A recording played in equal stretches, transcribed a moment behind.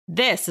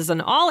This is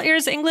an All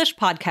Ears English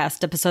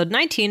podcast, episode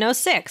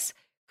 1906.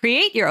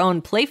 Create your own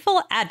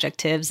playful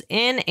adjectives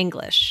in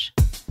English.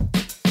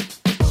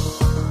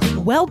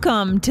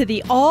 Welcome to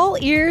the All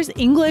Ears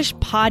English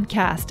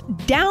podcast,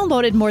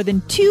 downloaded more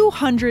than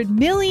 200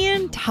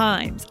 million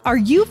times. Are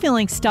you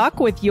feeling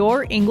stuck with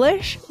your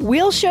English?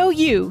 We'll show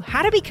you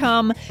how to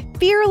become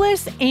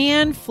fearless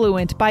and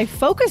fluent by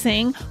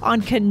focusing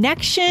on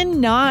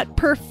connection, not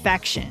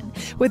perfection.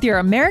 With your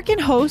American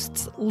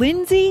hosts,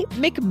 Lindsay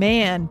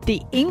McMahon,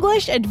 the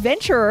English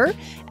adventurer,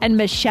 and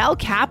Michelle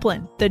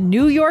Kaplan, the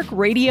New York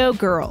radio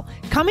girl,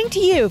 coming to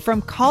you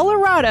from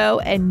Colorado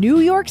and New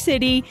York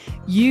City,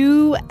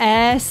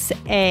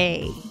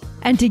 USA.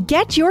 And to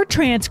get your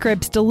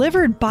transcripts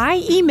delivered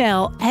by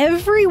email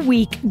every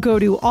week, go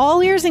to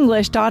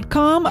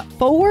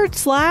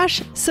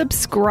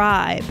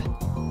allearsenglish.com/subscribe.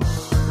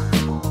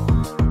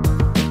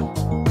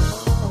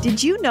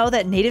 Did you know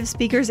that native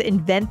speakers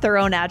invent their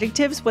own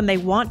adjectives when they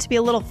want to be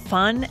a little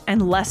fun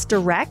and less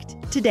direct?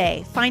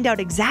 Today, find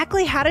out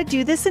exactly how to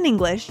do this in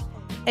English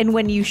and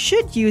when you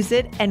should use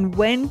it and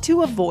when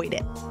to avoid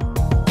it.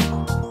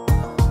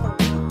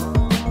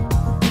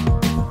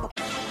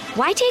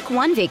 Why take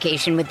one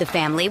vacation with the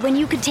family when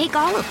you could take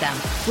all of them?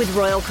 With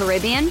Royal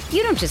Caribbean,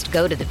 you don't just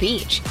go to the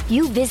beach.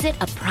 You visit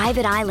a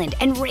private island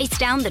and race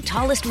down the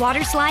tallest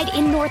water slide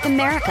in North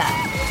America.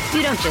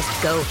 You don't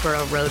just go for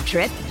a road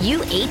trip. You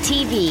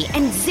ATV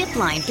and zip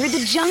line through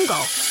the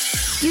jungle.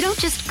 You don't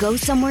just go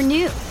somewhere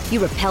new.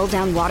 You rappel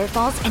down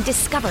waterfalls and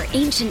discover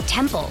ancient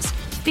temples.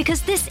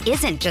 Because this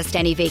isn't just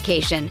any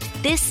vacation.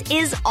 This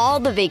is all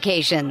the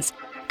vacations.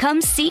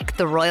 Come seek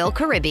the Royal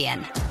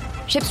Caribbean.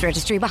 Ships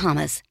Registry,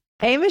 Bahamas.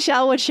 Hey,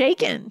 Michelle, what's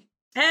shaking?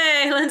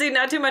 Hey, Lindsay,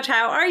 not too much.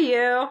 How are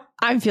you?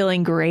 I'm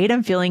feeling great.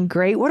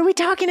 What are we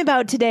talking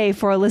about today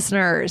for our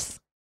listeners?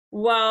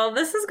 Well,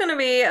 this is going to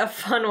be a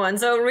fun one.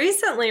 So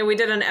recently we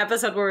did an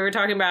episode where we were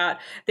talking about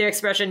the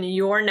expression,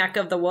 your neck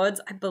of the woods.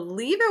 I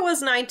believe it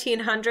was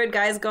 1900.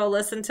 Guys, go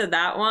listen to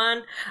that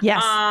one.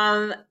 Yes.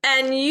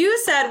 And you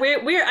said,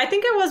 I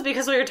think it was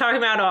because we were talking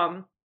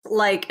about,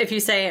 like if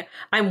you say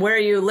I'm where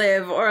you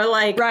live, or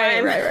like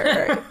right.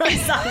 Right.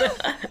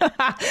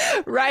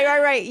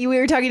 We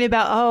were talking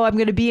about, I'm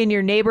going to be in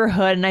your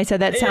neighborhood, and I said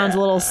that sounds a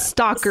little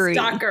stalkery.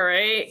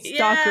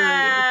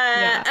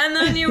 Yeah. And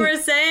then you were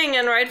saying,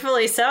 and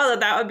rightfully so,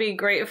 that would be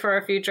great for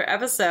a future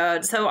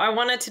episode. So I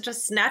wanted to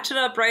just snatch it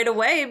up right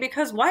away,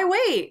 because why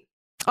wait?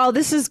 Oh,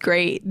 this is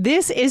great.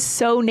 This is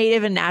so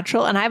native and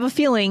natural. And I have a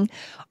feeling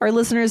our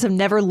listeners have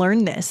never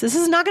learned this. This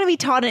is not going to be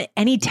taught in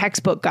any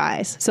textbook,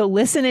 guys. So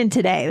listen in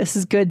today. This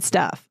is good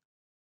stuff.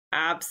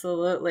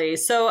 Absolutely.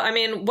 So, I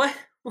mean, what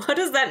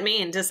does that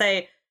mean to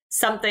say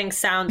something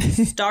sounds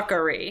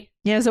stalkery?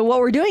 Yeah. So what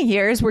we're doing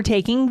here is we're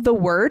taking the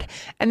word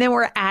and then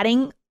we're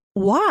adding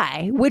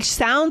Y, which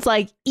sounds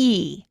like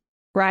E.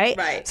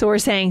 Right? So we're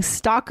saying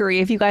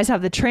stalkery. If you guys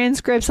have the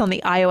transcripts on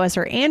the iOS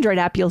or Android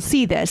app, you'll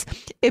see this.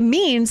 It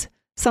means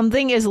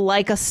something is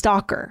like a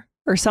stalker,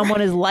 or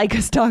someone is like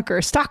a stalker.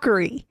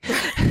 Stalkery.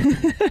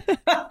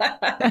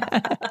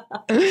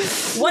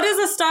 What is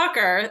a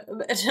stalker?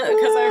 Because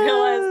I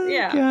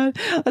realized, God.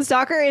 A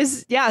stalker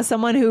is,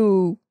 someone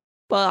who,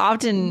 well,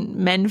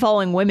 often men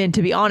following women,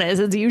 to be honest.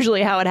 It's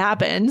usually how it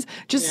happens.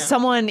 Just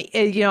someone,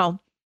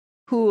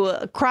 who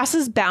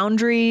crosses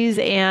boundaries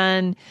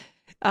and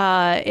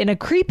in a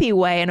creepy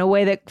way, in a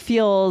way that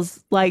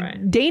feels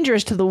like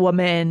dangerous to the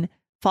woman,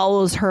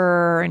 follows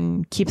her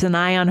and keeps an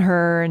eye on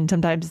her. And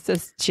sometimes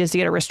she has to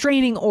get a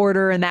restraining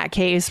order in that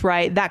case,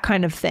 right? That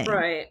kind of thing.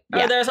 Right.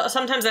 Yeah. Or there's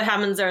sometimes it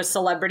happens, there's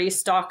celebrity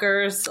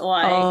stalkers.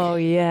 Like, oh,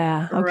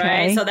 yeah. Okay.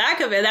 Right. So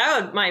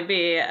might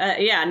be,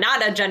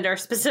 not a gender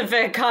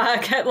specific, I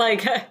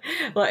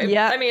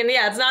mean,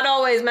 it's not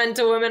always men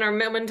to women or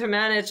women to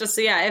men. It's just,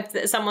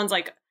 if someone's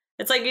like,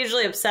 it's like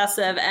usually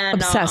obsessive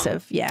and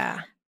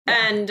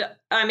And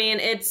I mean,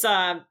 it's,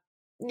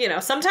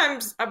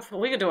 sometimes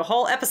we could do a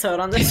whole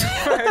episode on this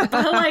word,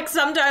 but like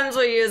sometimes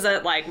we use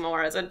it like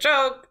more as a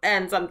joke,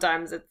 and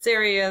sometimes it's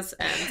serious.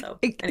 And so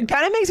it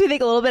kind of makes me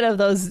think a little bit of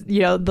those,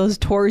 those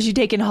tours you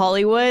take in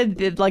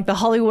Hollywood, like the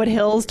Hollywood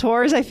Hills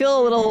tours. I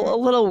feel a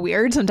little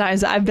weird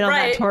sometimes. I've been on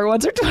that tour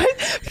once or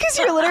twice because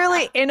you're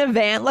literally in a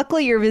van.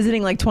 Luckily, you're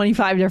visiting like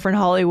 25 different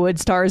Hollywood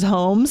stars'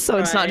 homes, so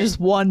it's not just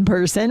one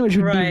person, which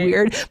would be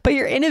weird. But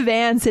you're in a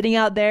van, sitting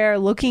out there,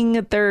 looking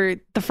at the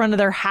front of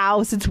their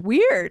house. It's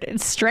weird.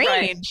 It's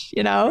strange.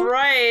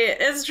 Right.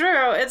 It's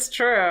true.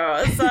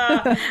 So,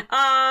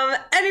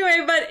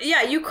 anyway, but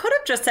you could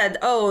have just said,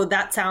 oh,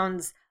 that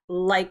sounds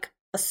like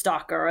a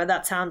stalker, or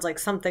that sounds like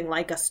something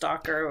like a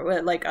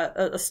stalker, like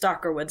a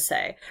stalker would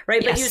say,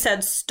 right? Yes. But you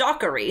said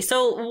stalkery.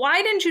 So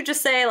why didn't you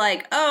just say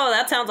like, oh,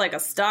 that sounds like a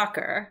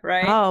stalker,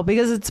 right? Oh,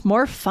 because it's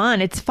more fun.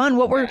 It's fun.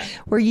 We're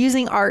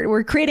using art.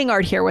 We're creating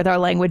art here with our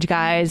language,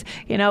 guys.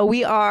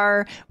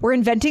 We're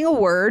inventing a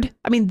word.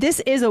 I mean, this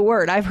is a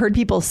word. I've heard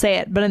people say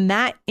it, but in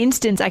that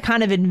instance, I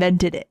kind of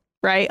invented it,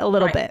 right? A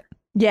little bit.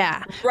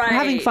 Yeah. Right. We're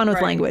having fun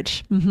with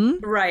language.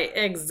 Mm-hmm. Right.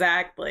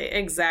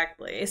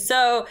 Exactly.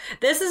 So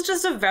this is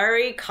just a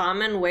very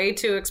common way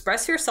to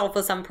express yourself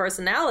with some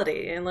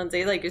personality. And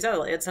Lindsay, like you said,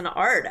 it's an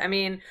art. I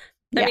mean,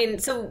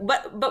 so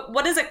but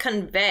what does it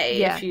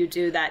convey if you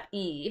do that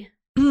E?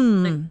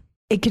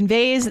 It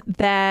conveys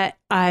that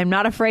I'm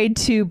not afraid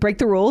to break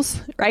the rules,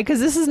 right?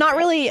 Because this is not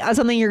really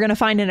something you're going to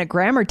find in a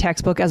grammar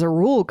textbook as a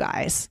rule,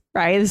 guys,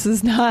 right? This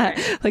is not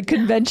like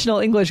conventional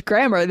English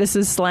grammar. This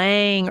is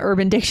slang,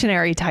 Urban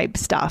Dictionary type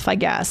stuff, I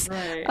guess.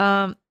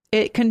 Right.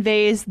 It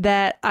conveys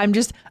that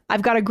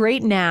I've got a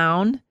great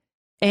noun.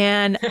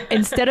 And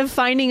instead of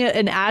finding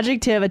an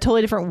adjective, a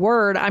totally different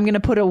word, I'm going to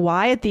put a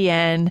Y at the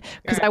end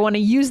because I want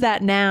to use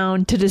that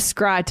noun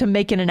to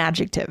make it an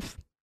adjective.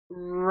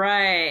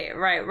 Right.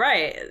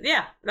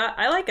 Yeah,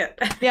 I like it.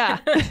 Yeah,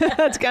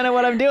 that's kind of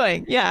what I'm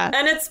doing. Yeah,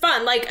 and it's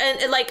fun.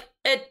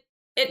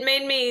 It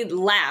made me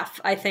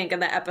laugh, I think, in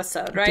the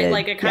episode. Right,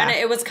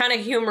 it was kind of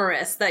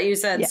humorous that you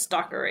said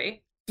stalkery.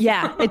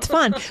 Yeah, it's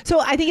fun.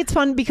 So I think it's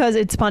fun because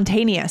it's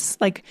spontaneous.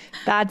 Like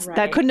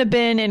that couldn't have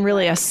been in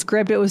really a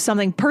script. It was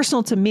something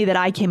personal to me that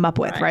I came up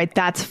with. Right,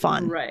 that's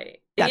fun. Right.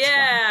 That's fun.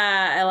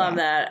 I love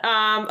that.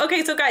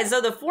 Okay, so guys, so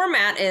the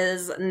format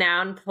is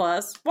noun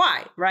plus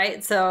Y,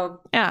 right? So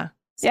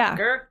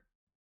stalker,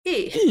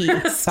 E.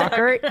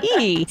 Stalker,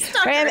 E.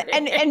 Right?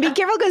 And be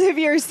careful because if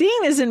you're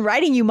seeing this in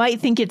writing, you might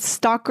think it's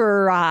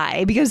stalker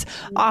I because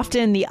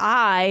often the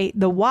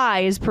Y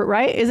is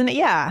right, isn't it?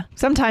 Yeah,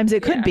 sometimes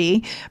it could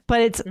be,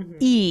 but it's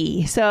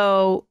E.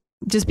 So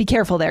just be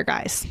careful there,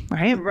 guys.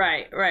 Right.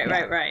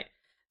 Right.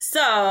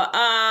 So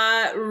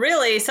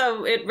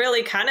so it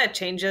really kind of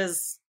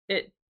changes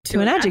it to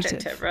an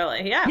adjective,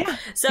 really. Yeah.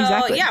 So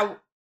exactly.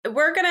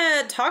 We're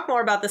gonna talk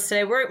more about this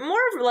today. We're more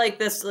of like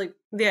this, like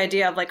the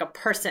idea of like a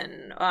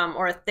person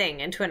or a thing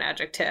into an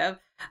adjective.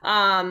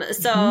 Let's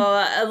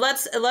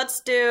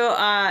do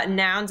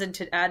nouns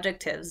into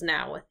adjectives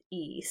now with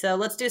E. So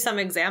let's do some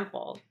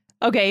examples.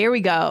 Okay, here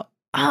we go.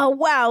 Oh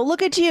wow,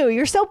 look at you!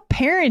 You're so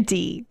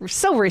parenty. You're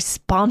so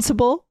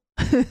responsible.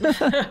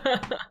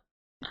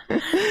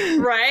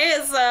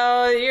 Right.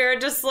 So you're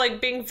just like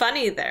being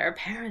funny there,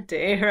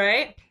 parenty,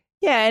 right?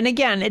 Yeah, and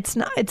again,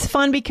 it's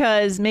fun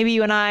because maybe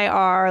you and I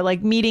are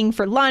like meeting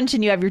for lunch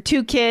and you have your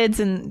two kids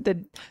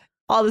and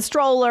all the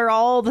stroller,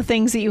 all the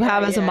things that you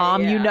have as a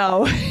mom, you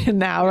know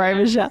now, right,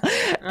 Michelle?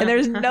 And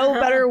there's no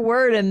better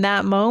word in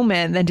that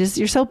moment than just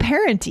you're so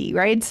parenty,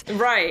 right?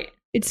 Right.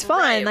 It's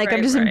fun.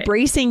 I'm just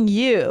embracing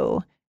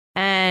you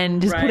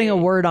and just putting a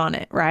word on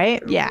it,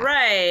 right? Yeah.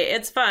 Right.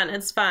 It's fun.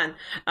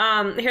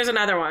 Here's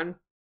another one.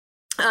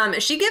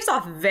 She gives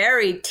off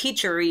very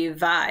teachery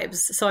vibes,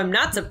 so I'm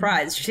not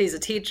surprised she's a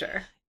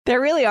teacher. There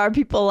really are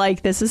people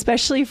like this,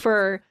 especially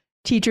for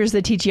teachers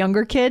that teach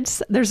younger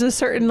kids. There's a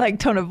certain like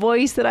tone of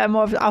voice that I'm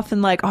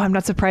often like, oh, I'm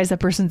not surprised that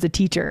person's a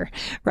teacher,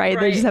 right?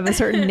 They just have a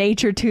certain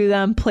nature to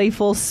them,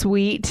 playful,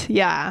 sweet.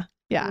 Yeah.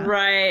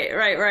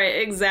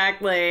 Right.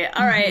 Exactly.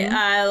 All right.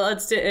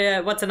 Let's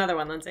do. What's another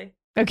one, Lindsay?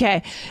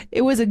 Okay.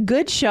 It was a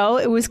good show.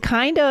 It was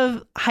kind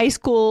of High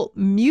School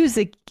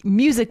musically,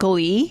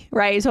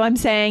 right? So I'm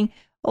saying,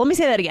 well, let me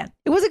say that again.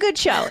 It was a good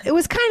show. It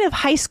was kind of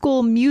High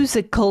School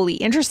musically.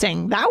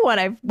 Interesting. That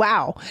one,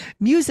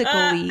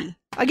 musically.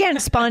 Again,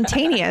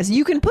 spontaneous.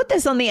 You can put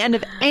this on the end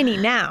of any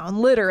noun,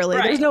 literally.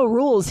 There's no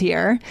rules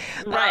here.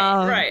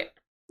 Right.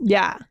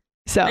 Yeah.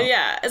 So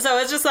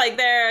it's just like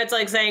it's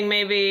like saying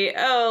maybe,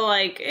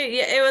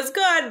 it was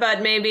good,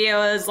 but maybe it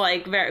was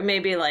like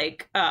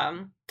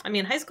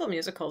High School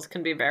Musicals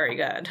can be very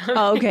good.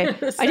 Oh, okay.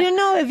 I didn't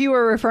know if you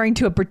were referring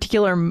to a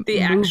particular movie.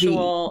 Then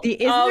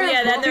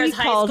there's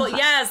High School.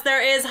 Yes,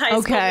 there is High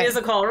School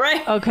Musical,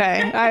 right?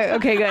 Okay.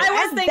 Okay, good. I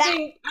was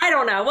thinking, I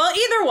don't know. Well,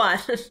 either one.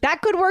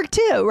 That could work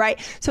too, right?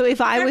 So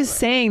if I was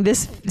saying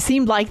this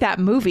seemed like that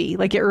movie,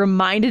 like it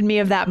reminded me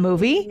of that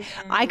movie,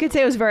 I could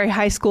say it was very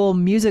High School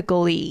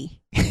Musical-y.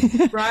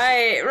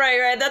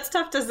 Right. That's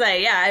tough to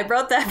say. Yeah, I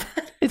wrote that.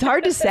 It's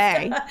hard to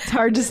say.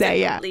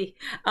 Yeah.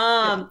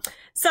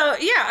 So,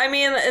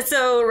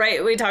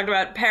 we talked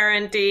about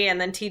parenty and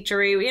then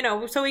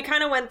teachery, so we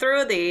kind of went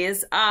through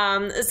these.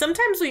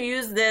 Sometimes we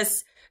use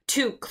this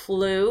to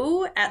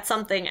clue at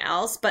something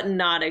else, but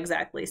not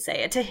exactly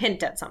say it, to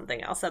hint at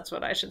something else. That's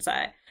what I should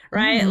say.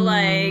 Right.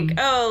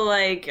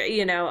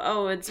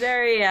 It's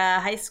very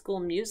High School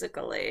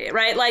Musical-y,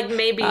 right? Like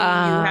maybe you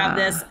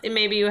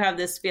have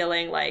this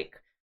feeling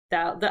like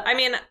that. I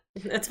mean,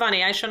 it's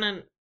funny. I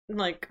shouldn't,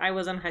 I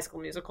was in High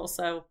School Musical,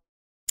 so.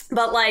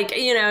 But I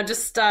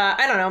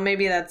don't know,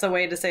 maybe that's a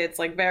way to say it's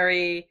like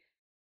very,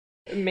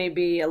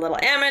 maybe a little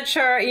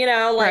amateur,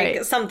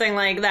 something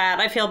like that.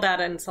 I feel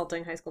bad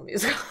insulting High School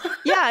Musical.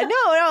 Yeah,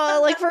 no.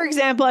 Like, for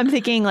example, I'm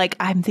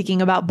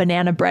thinking about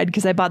banana bread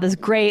because I bought this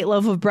great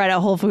loaf of bread at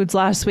Whole Foods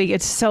last week.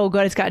 It's so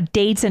good. It's got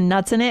dates and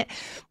nuts in it.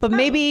 But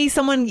maybe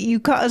someone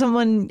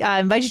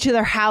invites you to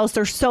their house.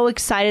 They're so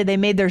excited. They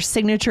made their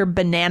signature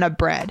banana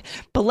bread.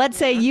 But let's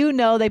say,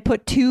 they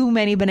put too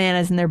many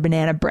bananas in their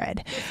banana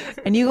bread.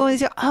 And you go and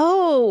say,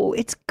 oh,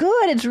 it's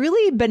good. It's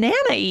really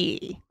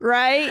banana-y,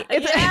 right?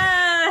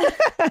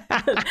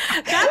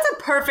 That's a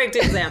perfect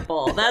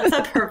example.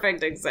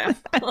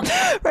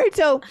 Right.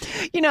 So,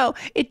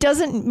 it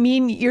doesn't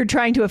mean you're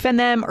trying to offend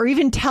them or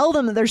even tell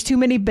them that there's too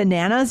many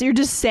bananas. You're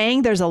just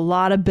saying there's a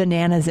lot of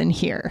bananas in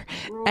here.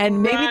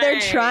 And maybe they're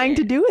trying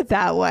to do it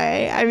that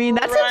way. I mean,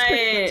 that sounds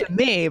pretty good to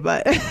me,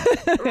 but.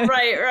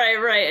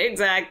 Right.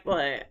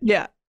 Exactly.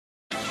 Yeah.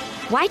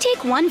 Why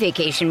take one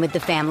vacation with the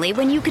family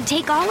when you could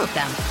take all of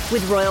them?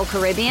 With Royal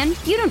Caribbean,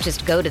 you don't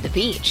just go to the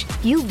beach.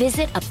 You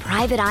visit a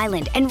private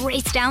island and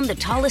race down the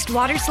tallest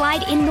water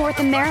slide in North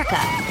America.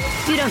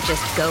 You don't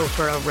just go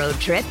for a road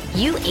trip.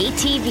 You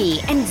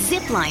ATV and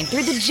zip line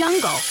through the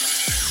jungle.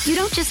 You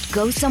don't just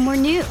go somewhere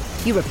new.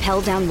 You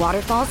rappel down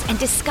waterfalls and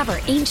discover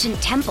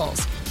ancient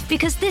temples.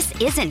 Because this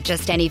isn't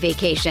just any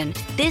vacation.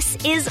 This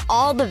is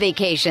all the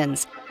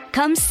vacations.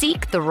 Come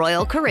seek the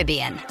Royal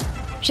Caribbean.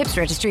 Ships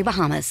Registry,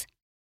 Bahamas.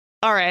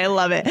 All right. I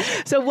love it.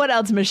 So what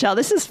else, Michelle?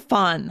 This is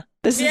fun.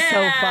 This is so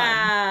fun.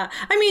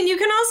 I mean, you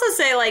can also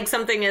say like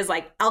something is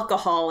like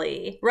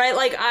alcohol-y, right?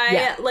 Like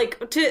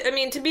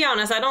to be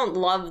honest, I don't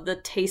love the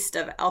taste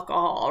of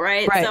alcohol,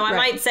 right? So I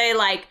might say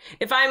like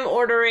if I'm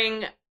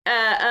ordering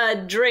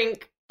a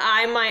drink,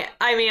 and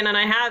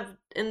I have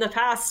in the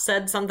past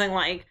said something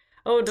like,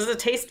 oh, does it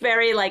taste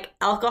very like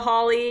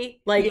alcohol-y?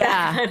 Like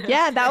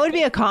that would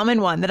be a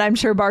common one that I'm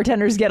sure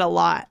bartenders get a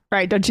lot,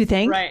 right? Don't you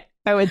think? Right.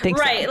 I would think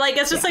so. Right. Like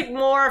it's just like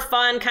more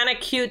fun, kind of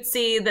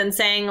cutesy than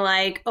saying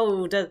like,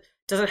 oh, does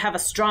it have a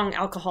strong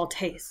alcohol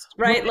taste?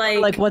 Right.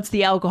 Like what's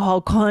the alcohol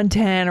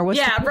content or what's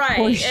the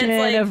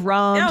proportion of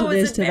rum to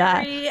this to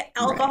that? Very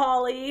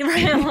alcohol-y,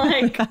 right?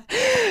 Like,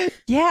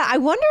 yeah. I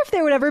wonder if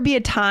there would ever be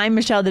a time,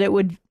 Michelle, that it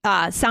would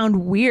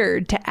sound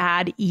weird to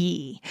add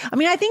E. I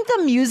mean, I think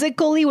the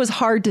musically was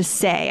hard to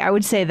say. I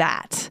would say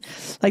that.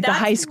 Like the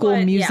High School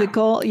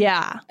Musical.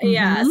 Yeah.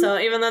 Yeah. So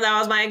even though that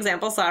was my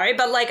example, sorry.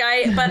 But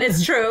but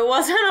it's true. It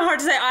was kind of hard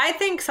to say. I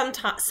think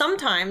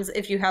sometimes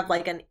if you have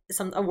like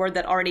a word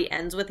that already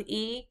ends with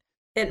E,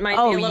 it might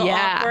be a little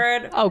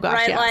awkward. Oh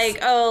gosh. Right.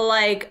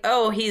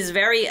 Yes. He's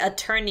very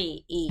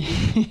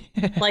attorney-y.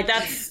 Like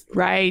that's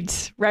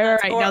right. Or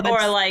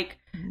like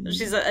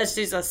she's a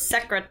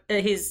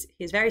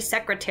he's very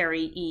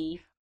secretary-y.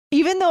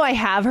 Even though I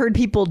have heard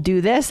people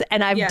do this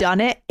and I've done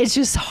it, it's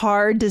just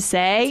hard to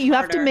say. You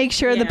have to make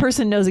sure the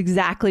person knows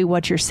exactly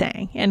what you're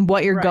saying and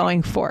what you're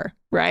going for.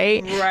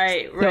 Right.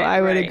 So I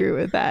would agree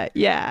with that.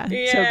 Yeah.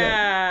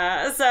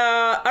 Yeah. So,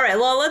 all right.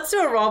 Well, let's do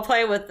a role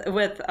play with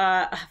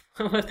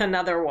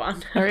another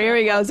one. All right, here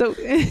we go. So,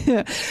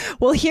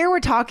 well, here we're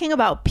talking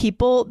about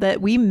people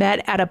that we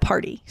met at a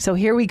party. So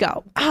here we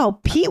go. Oh,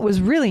 Pete was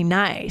really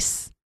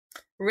nice.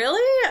 Really?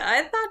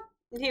 I thought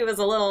he was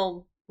a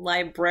little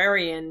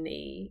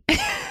librarian-y.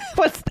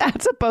 What's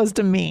that supposed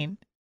to mean?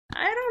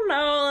 I don't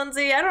know,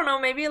 Lindsay. I don't know.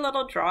 Maybe a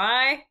little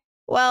dry.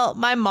 Well,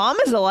 my mom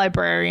is a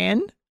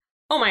librarian.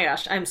 Oh my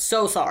gosh, I'm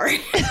so sorry.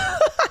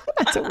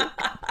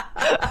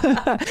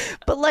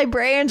 But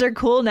librarians are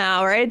cool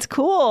now, right? It's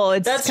cool.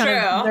 It's That's kind true.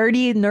 of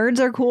nerdy. Nerds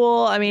are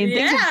cool. I mean,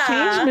 things have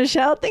changed,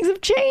 Michelle. Things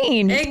have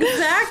changed.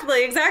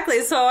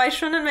 Exactly. So I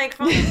shouldn't make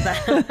fun of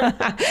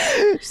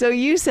that. So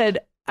you said,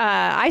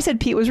 I said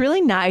Pete was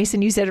really nice.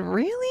 And you said,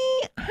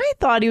 really? I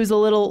thought he was a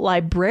little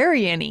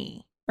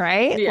librarian-y,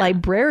 right? Yeah.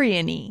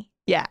 Librarian-y.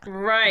 Yeah.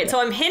 Right. So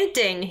I'm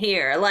hinting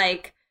here,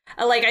 like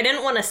I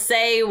didn't want to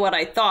say what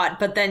I thought,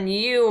 but then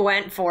you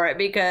went for it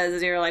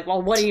because you're like,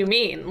 well, what do you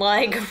mean?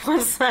 Like,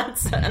 what's that?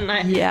 So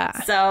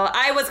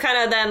I was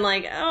kind of then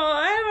like, oh,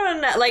 I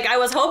don't know. Like, I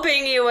was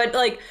hoping you would,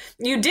 like,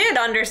 you did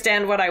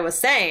understand what I was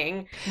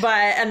saying,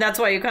 and that's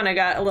why you kind of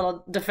got a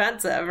little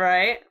defensive,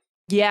 right?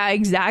 Yeah,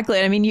 exactly.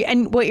 I mean,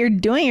 and what you're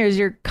doing here is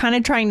you're kind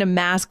of trying to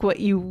mask what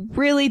you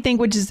really think,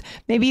 which is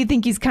maybe you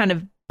think he's kind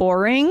of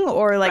boring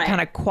or like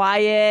kind of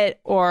quiet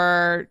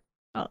or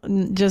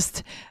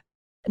just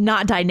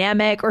not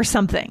dynamic or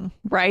something,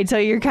 right? So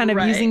you're kind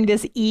of using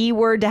this E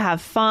word to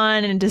have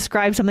fun and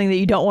describe something that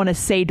you don't want to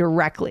say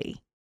directly.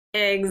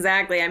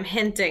 Exactly. I'm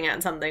hinting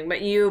at something,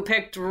 but you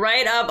picked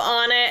right up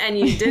on it and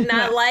you did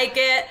not like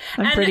it.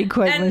 I'm pretty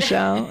quick,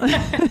 Michelle.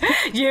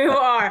 You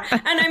are.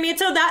 And I mean,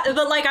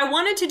 but like, I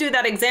wanted to do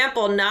that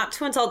example, not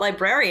to insult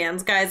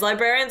librarians, guys.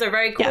 Librarians are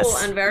very cool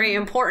and very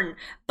important.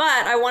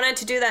 But I wanted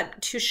to do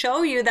that to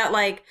show you that,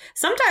 like,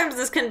 sometimes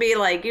this can be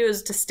like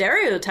used to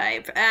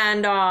stereotype.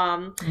 And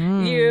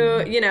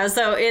you know,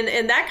 so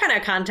in that kind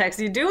of context,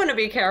 you do want to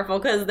be careful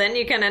because then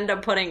you can end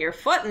up putting your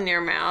foot in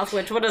your mouth,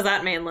 which, what does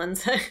that mean,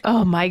 Lindsay?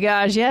 Oh my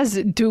gosh, yes.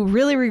 Do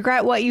really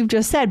regret what you've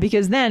just said,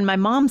 because then my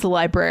mom's a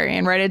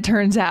librarian, right? It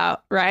turns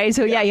out, right?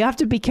 So yeah, you have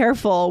to be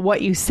careful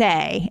what you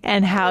say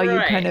and how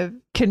you kind of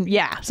can.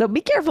 Yeah. So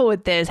be careful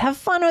with this. Have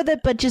fun with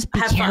it, but just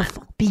be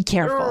careful. Be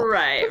careful.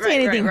 Right. Don't say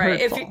anything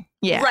hurtful.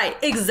 Yeah. Right.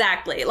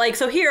 Exactly. Like,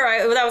 so here,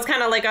 that was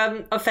kind of like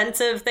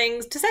offensive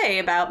things to say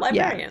about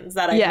librarians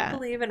that I do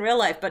believe in real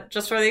life, but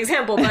just for the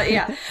example. But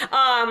yeah.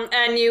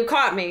 And you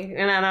caught me,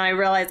 and then I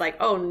realized, like,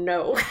 oh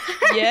no,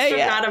 I should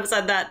not have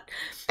said that.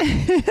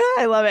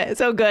 I love it.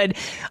 So good.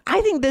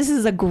 I think this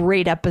is a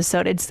great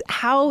episode. It's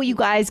how you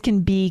guys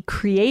can be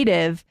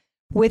creative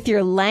with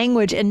your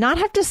language and not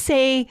have to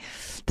say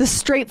the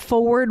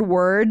straightforward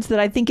words that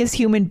I think as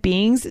human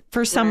beings,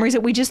 for some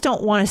reason, we just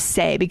don't want to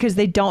say because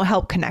they don't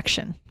help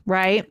connection.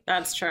 Right?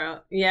 That's true.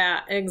 Yeah,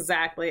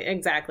 exactly.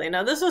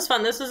 No, this was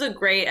fun. This was a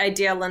great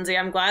idea, Lindsay.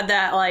 I'm glad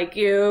that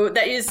you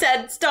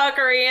said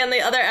stalkery in the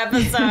other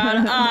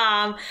episode.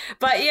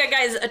 But yeah,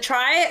 guys,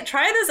 try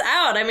this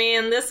out. I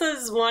mean, this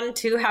is one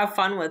to have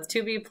fun with,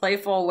 to be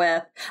playful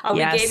with. We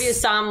gave you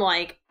some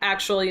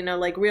actual,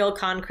 real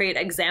concrete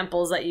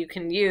examples that you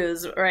can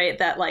use, right?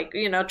 That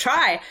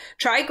try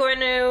going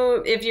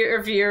to, if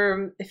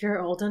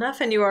you're old enough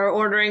and you are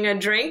ordering a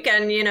drink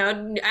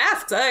and,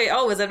 ask,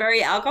 oh, is it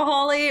very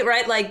alcohol-y?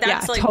 Right?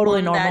 That's totally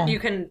one normal. that you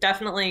can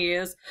definitely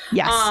use.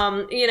 Yes.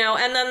 And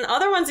then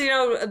other ones,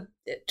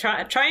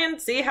 try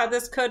and see how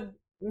this could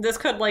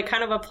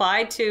kind of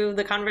apply to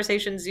the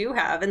conversations you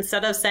have,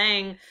 instead of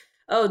saying,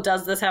 oh,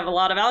 does this have a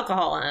lot of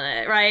alcohol in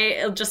it?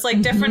 Right? Just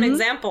different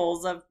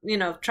examples of,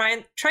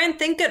 try and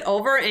think it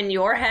over in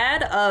your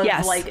head of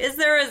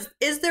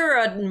is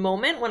there a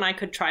moment when I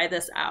could try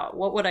this out?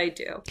 What would I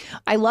do?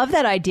 I love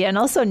that idea. And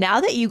also,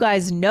 now that you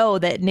guys know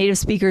that native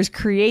speakers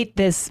create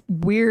this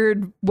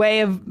weird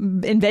way of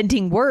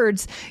inventing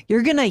words,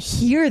 you're going to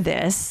hear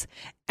this.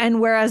 And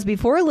whereas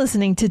before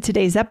listening to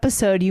today's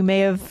episode, you may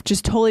have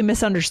just totally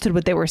misunderstood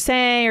what they were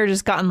saying or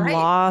just gotten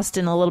lost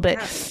and a little bit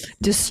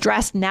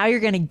distressed. Now you're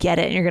going to get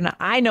it. And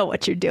I know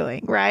what you're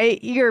doing,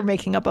 right? You're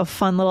making up a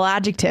fun little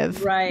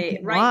adjective. Right.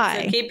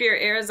 Why? So keep your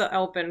ears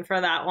open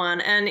for that one.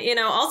 And,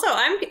 also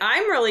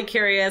I'm really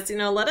curious,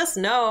 let us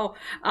know,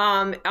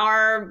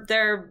 are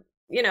there,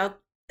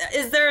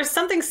 is there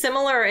something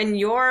similar in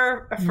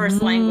your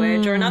first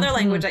language or another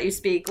language that you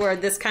speak where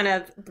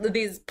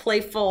these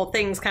playful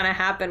things kind of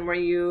happen where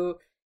you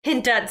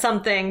hint at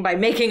something by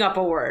making up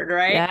a word,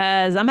 right?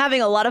 Yes. I'm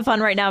having a lot of fun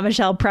right now,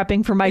 Michelle,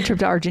 prepping for my trip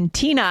to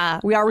Argentina.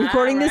 We are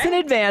recording this in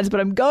advance, but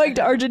I'm going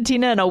to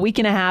Argentina in a week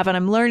and a half, and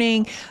I'm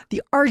learning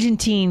the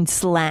Argentine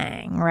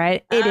slang,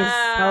 right? It is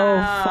so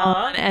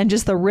fun. And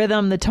just the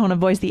rhythm, the tone of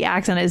voice, the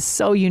accent is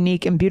so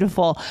unique and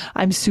beautiful.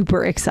 I'm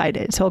super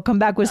excited. So I'll come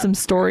back with some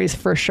stories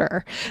for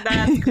sure.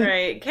 That's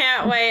great.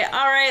 Can't wait.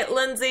 All right,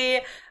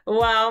 Lindsay.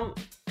 Well,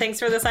 thanks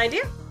for this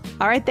idea.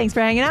 All right. Thanks for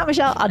hanging out,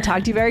 Michelle. I'll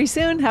talk to you very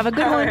soon. Have a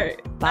good one.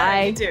 Right.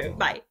 Bye. You too.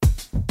 Bye.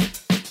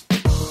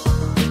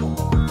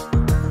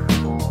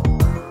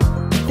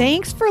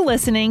 Thanks for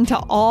listening to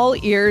All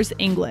Ears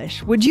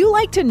English. Would you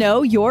like to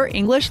know your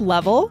English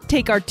level?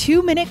 Take our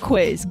 2-minute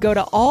quiz. Go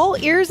to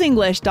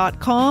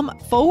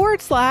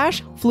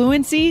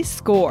allearsenglish.com/fluency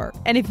score.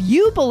 And if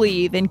you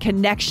believe in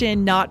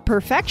connection, not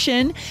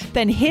perfection,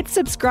 then hit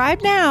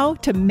subscribe now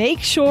to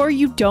make sure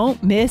you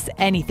don't miss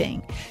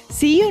anything.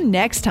 See you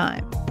next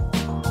time.